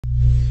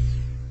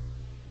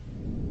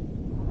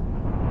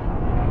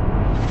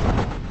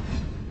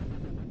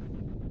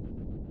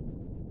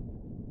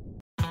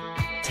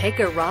Take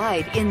a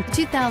ride in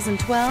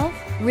 2012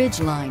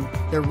 Ridgeline.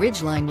 The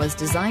Ridgeline was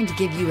designed to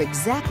give you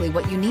exactly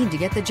what you need to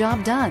get the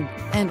job done.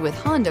 And with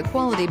Honda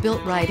quality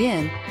built right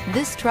in,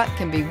 this truck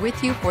can be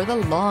with you for the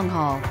long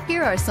haul.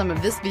 Here are some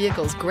of this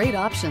vehicle's great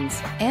options: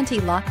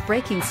 anti-lock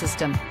braking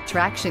system,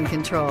 traction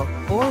control,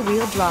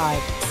 four-wheel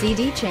drive,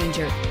 CD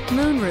changer,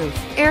 moonroof,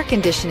 air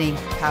conditioning,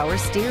 power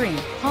steering,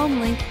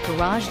 HomeLink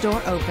garage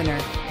door opener,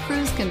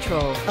 cruise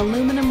control,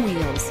 aluminum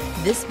wheels.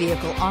 This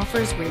vehicle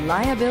offers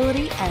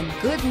reliability and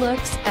good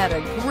looks at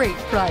a great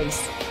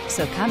price.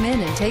 So come in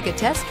and take a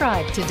test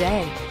drive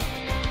today.